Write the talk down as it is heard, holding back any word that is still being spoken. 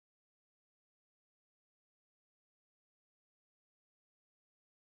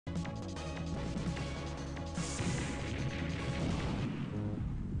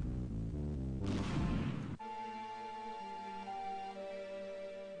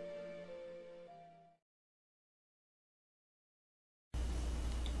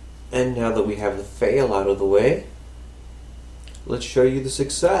And now that we have the fail out of the way, let's show you the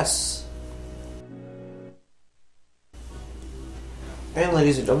success. And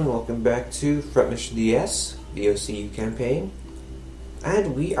ladies and gentlemen, welcome back to Front Mission DS, the O.C.U campaign.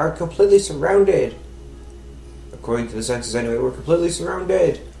 And we are completely surrounded. According to the census anyway, we're completely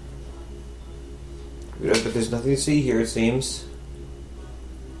surrounded. But there's nothing to see here, it seems.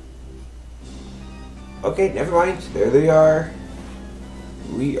 Okay, never mind. There they are.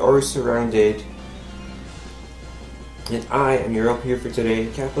 We are surrounded. And I am your up here for today,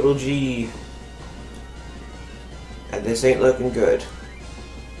 capital G. And this ain't looking good.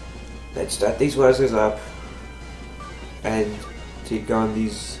 Let's start these Wezzers up and take on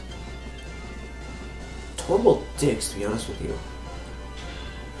these total dicks, to be honest with you.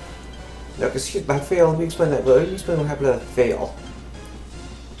 Now, because that fail, let me explain that. Let me explain what happened to that fail.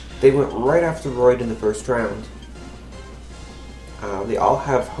 They went right after Royd in the first round. They all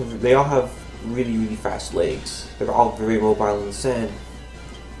have really, really fast legs. They're all very mobile in the sand.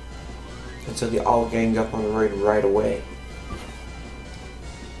 And so they all ganged up on Royd right away.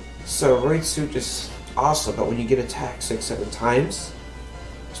 So Royd's suit is awesome, but when you get attacked 6-7 times,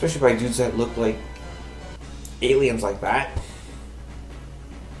 especially by dudes that look like aliens like that,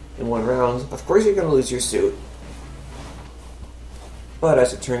 in one round, of course you're going to lose your suit. But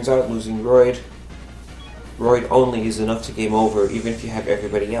as it turns out, losing Royd only is enough to game over, even if you have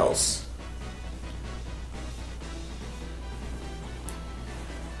everybody else.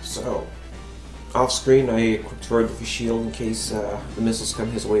 So, off screen I equipped Royd with a shield in case the missiles come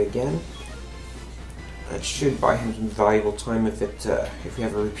his way again. That should buy him some valuable time if we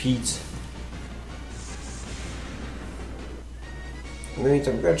have a repeat. In the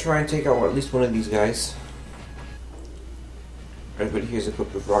meantime, we're going to try and take out at least one of these guys. Everybody here is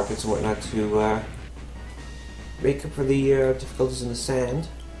equipped with rockets and whatnot to make up for the difficulties in the sand.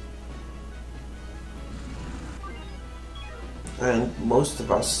 And most of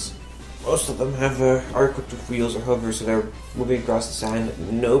them are equipped with wheels or hovers, so they're moving across the sand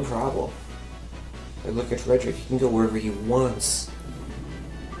no problem. And look at Frederick, he can go wherever he wants.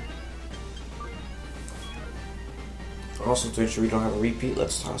 Also, to ensure we don't have a repeat,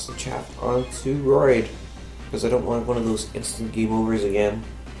 let's toss the chap onto Royd, because I don't want one of those instant game overs again.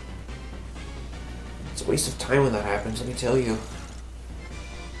 It's a waste of time when that happens, let me tell you.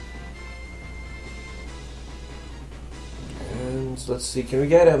 And let's see, can we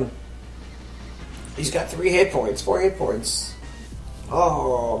get him? He's got 4 hit points.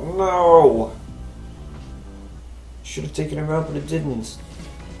 Oh no! Should have taken him out, but it didn't.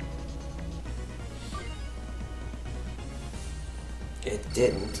 It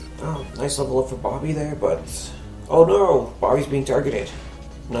didn't. Oh, nice level up for Bobby there, but... oh no! Bobby's being targeted.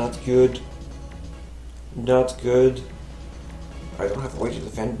 Not good. Not good. I don't have a way to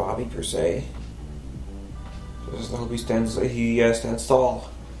defend Bobby, per se. Just hope he stands tall.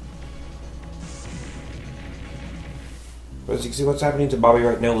 But as you can see, what's happening to Bobby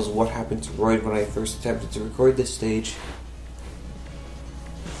right now is what happened to Royd when I first attempted to record this stage.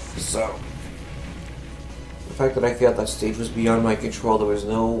 So... the fact that I failed that stage was beyond my control. There was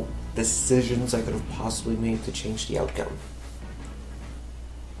no decisions I could have possibly made to change the outcome.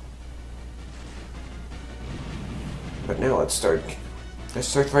 But now let's start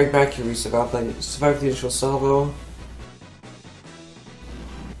right back here. We survived the initial salvo.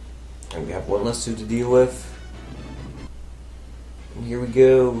 And we have one less suit to deal with. And here we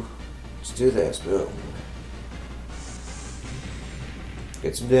go. Let's do this. Boom.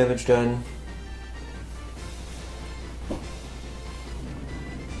 Get some damage done.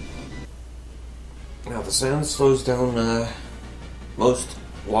 Now the sound slows down most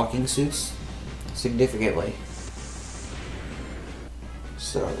walking suits significantly.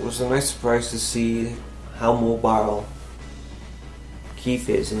 So it was a nice surprise to see how mobile Keith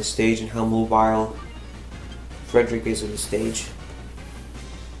is in the stage and how mobile Frederick is in the stage.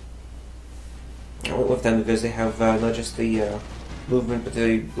 I went with them because they have not just the movement but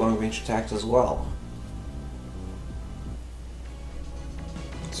the long range attacks as well.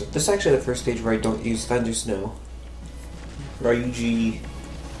 So this is actually the first stage where I don't use Thunder Snow. Where I usually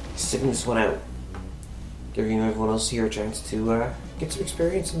sitting this one out, giving everyone else here a chance to get some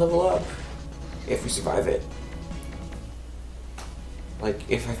experience and level up, if we survive it. Like,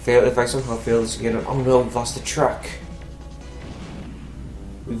 if I somehow fail this again, oh no, we've lost the truck.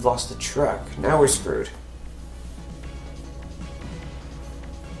 We've lost the truck. Now we're screwed.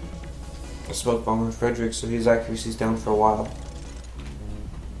 A smoke bomb on Frederick, so his accuracy's down for a while.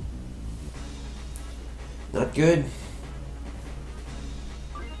 Not good.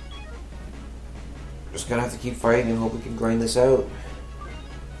 Just gonna have to keep fighting and hope we can grind this out.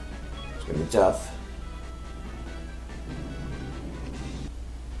 Gonna be tough.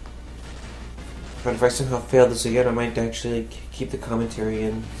 But if I somehow fail this again, I might actually keep the commentary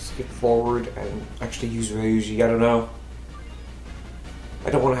and skip forward and actually use Ryuji. I don't know. I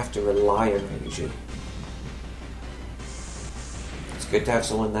don't want to have to rely on Ryuji. It's good to have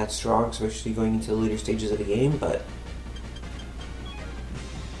someone that strong, especially going into the later stages of the game, but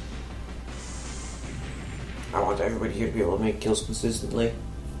I want everybody here to be able to make kills consistently.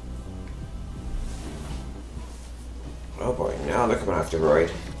 Oh boy, now they're coming after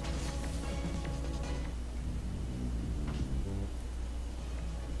Royd.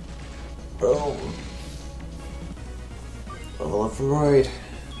 Boom. Level up for Royd.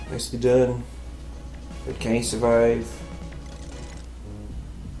 Nicely done. But can he survive?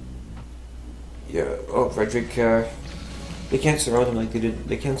 Yeah. Oh, Frederick. They can't surround him like they did.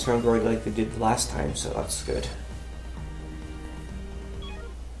 They can't surround Royd like they did last time, so that's good.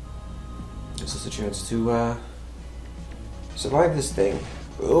 This is a chance to survive this thing.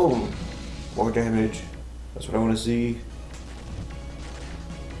 Boom. More damage. That's what I want to see.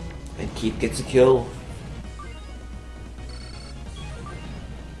 And Keith gets a kill.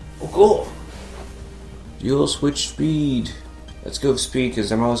 Oh, cool. Dual switch speed. Let's go with speed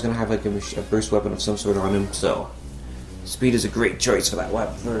because I'm always gonna have like a burst weapon of some sort on him. So speed is a great choice for that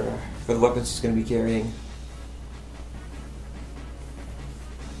weapon for the weapons he's gonna be carrying.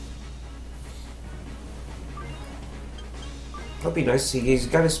 That'll be nice to see. He's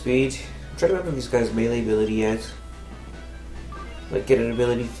got his speed. I'm trying to remember if he's got his melee ability yet. Like get an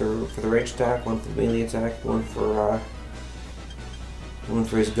ability for the range attack, one for the melee attack, one for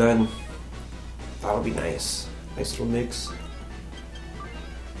his gun. That'll be nice. Nice little mix.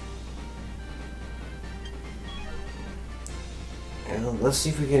 And let's see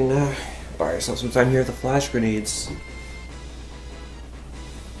if we can buy ourselves some time here with the flash grenades.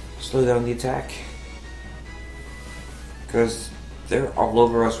 Slow down the attack. Because they're all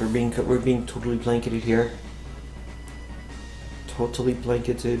over us. We're being totally blanketed here. Totally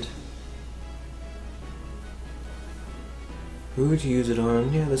blanketed. Who would you use it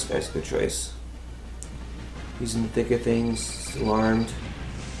on? Yeah, this guy's a good choice. He's in the thick of things, he's alarmed.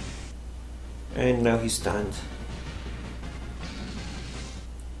 And now he's stunned.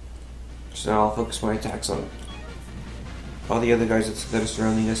 So now I'll focus my attacks on all the other guys that are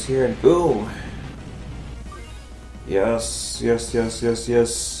surrounding us here, and boom! Yes, yes, yes, yes,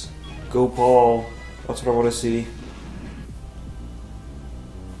 yes. Go Paul. That's what I want to see.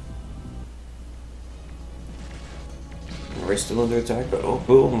 We're still under attack, but oh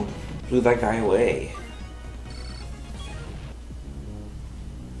boom! Blew that guy away.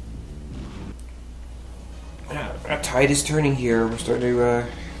 Our tide is turning here. We're starting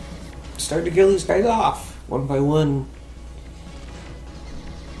to kill these guys off one by one.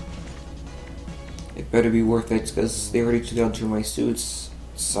 It better be worth it because they already took down 2 of my suits.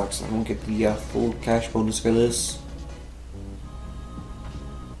 It sucks. I won't get the full cash bonus for this.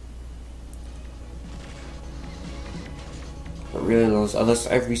 But really, unless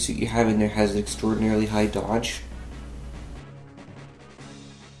every suit you have in there has an extraordinarily high dodge.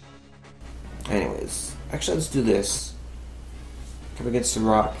 Anyways, actually, let's do this. Come against the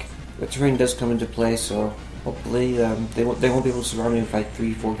rock. The terrain does come into play, so hopefully they won't be able to surround me with like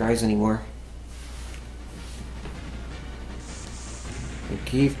 3-4 guys anymore. And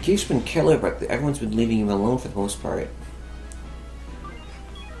Keith's been killer, but everyone's been leaving him alone for the most part.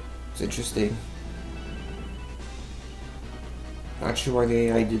 It's interesting. Not sure why the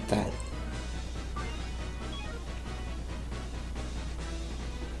AI did that.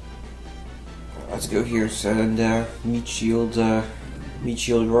 Let's go here and meat shield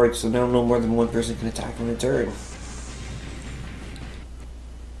Royd, so now no more than one person can attack on a turn.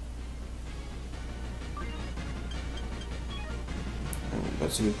 And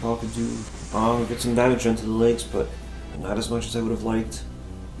let's see what Paul could do. Get some damage onto the legs, but not as much as I would have liked.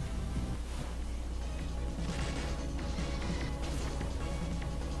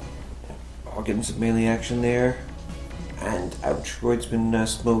 I'll get him some melee action there. And ouch, Royd's been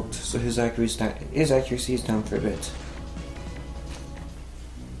smoked, so his accuracy is down for a bit.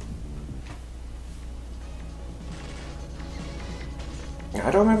 I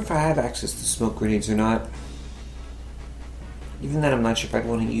don't remember if I have access to smoke grenades or not. Even then, I'm not sure if I'd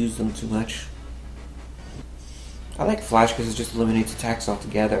want to use them too much. I like flash because it just eliminates attacks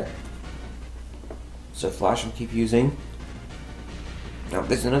altogether. So flash I'll keep using. Now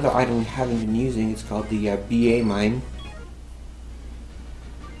there's another item we haven't been using. It's called the BA mine.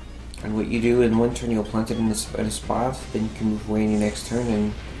 And what you do in one turn, you'll plant it in a spot, then you can move away in your next turn,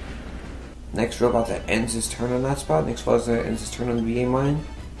 and next robot that ends his turn on that spot, next boss that ends his turn on the BA mine,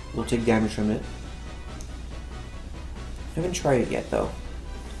 will take damage from it. I haven't tried it yet, though.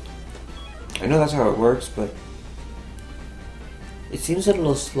 I know that's how it works, but it seems a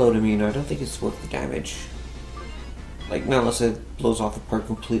little slow to me, and I don't think it's worth the damage. Like, not unless it blows off apart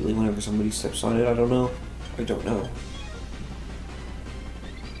completely whenever somebody steps on it, I don't know. I don't know.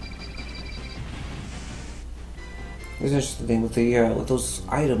 There's an interesting thing with the with those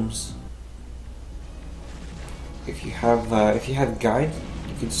items. If you have guide,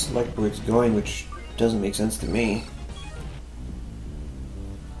 you can select where it's going, which doesn't make sense to me.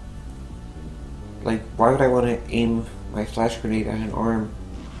 Like, why would I want to aim my flash grenade at an arm?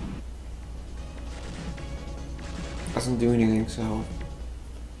 Doesn't do anything, so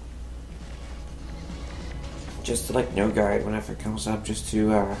just to like no guide whenever it comes up, just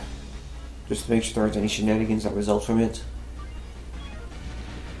to make sure there aren't any shenanigans that result from it.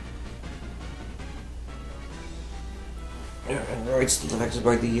 Yeah, and Royd's still affected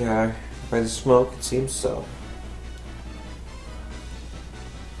by the smoke, it seems so.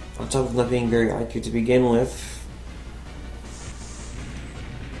 On top of not being very IQ to begin with.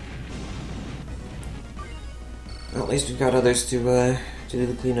 Well, at least we've got others to do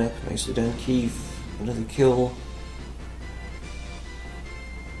the cleanup. Nicely done, Keith. Another kill.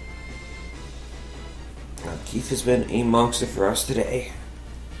 Keith has been a monster for us today.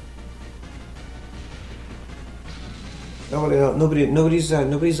 Nobody's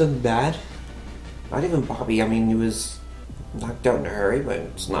done bad. Not even Bobby. I mean, he was knocked out in a hurry, but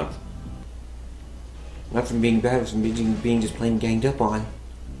it's not from being bad. It's from being just plain ganged up on.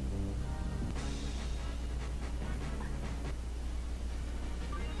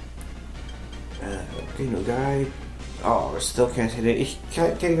 Okay, no guy. Oh, still can't hit it. He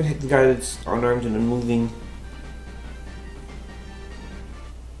can't even hit the guy that's unarmed and unmoving.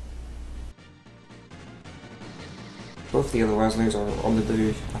 Both the other wrestlers are under the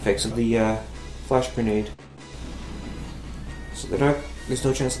effects of the flash grenade. So there's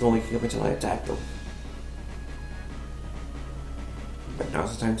no chance of them waking up until I attack them. But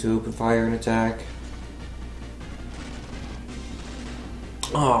now's the time to open fire and attack.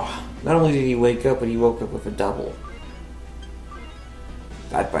 Oh, not only did he wake up, but he woke up with a double.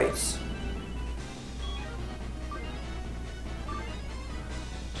 That bites.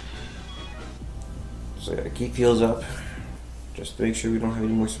 So I keep heals up, just to make sure we don't have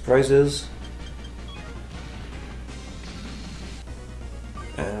any more surprises.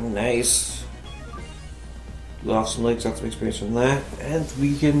 And nice. Lost some legs, got some experience from that, and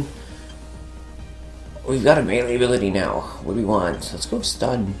we've got a melee ability now. What do we want? Let's go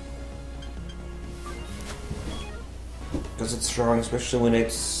stun. Because it's strong, especially when you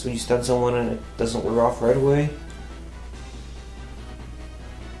stun someone and it doesn't wear off right away.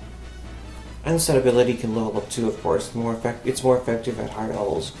 And set ability can level up too, of course. It's more effective at higher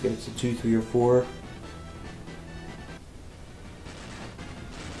levels. Get it to 2, 3, or 4.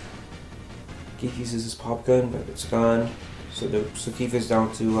 Keith uses his pop gun, but it's gone. So Keith is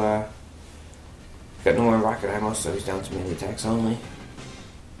down to got no more rocket ammo, so he's down to melee attacks only.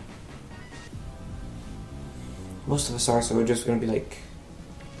 Most of us are, so we're just gonna be like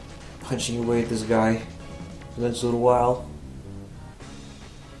punching away at this guy for the next little while.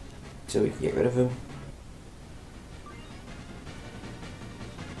 So we can get rid of him.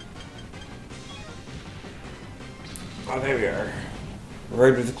 Oh, there we are.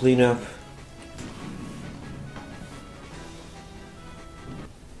 Right with the cleanup.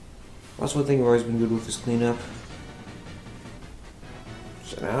 That's one thing Roy's been good with, is cleanup.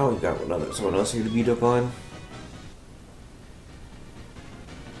 So now we've got someone else here to beat up on.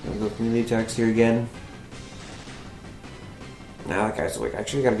 Gonna go for melee attacks here again. Now that guy's awake.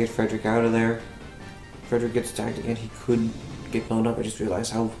 Actually, gotta get Frederick out of there. If Frederick gets attacked again, he could get blown up. I just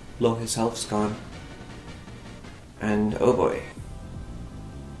realized how low his health's gone. And oh boy.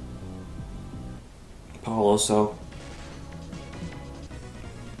 Paul also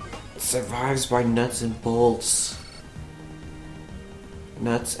survives by nuts and bolts.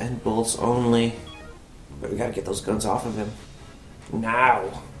 Nuts and bolts only. But we gotta get those guns off of him.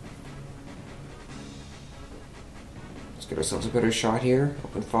 Now! Let's get ourselves a better shot here.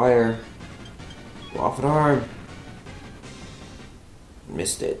 Open fire. Go off an arm.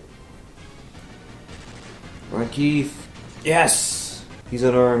 Missed it. Come on, Keith. Yes! He's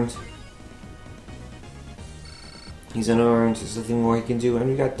unarmed. He's unarmed. There's nothing more he can do, and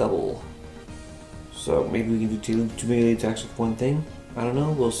we got double. So maybe we can do two melee attacks with one thing. I don't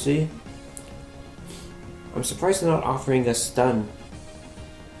know. We'll see. I'm surprised they're not offering us stun.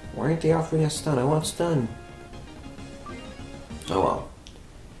 Why aren't they offering us stun? I want stun. Oh well.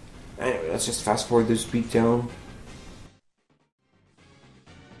 Anyway, let's just fast forward this beatdown.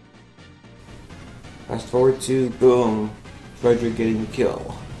 fast forward to, boom, Frederick getting the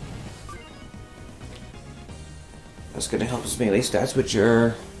kill. That's gonna help his melee stats, which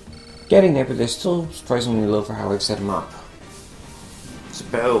are getting there, but they're still surprisingly low for how I've set them up. So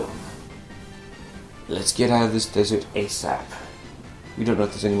boom. Let's get out of this desert ASAP. We don't know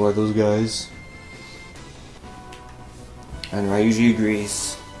if there's any more of those guys. And Ryuji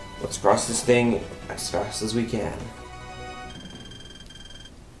agrees. Let's cross this thing as fast as we can.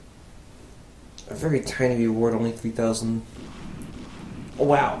 A very tiny reward, only 3,000. Oh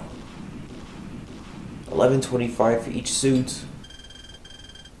wow. 1125 for each suit.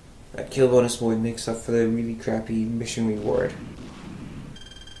 That kill bonus boy makes up for the really crappy mission reward.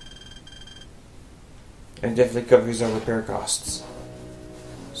 And definitely covers our repair costs.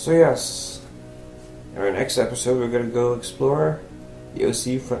 So yes, in our next episode we're going to go explore the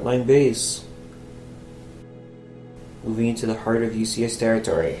O.C.U frontline base. Moving into the heart of UCS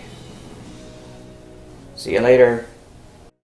territory. See you later.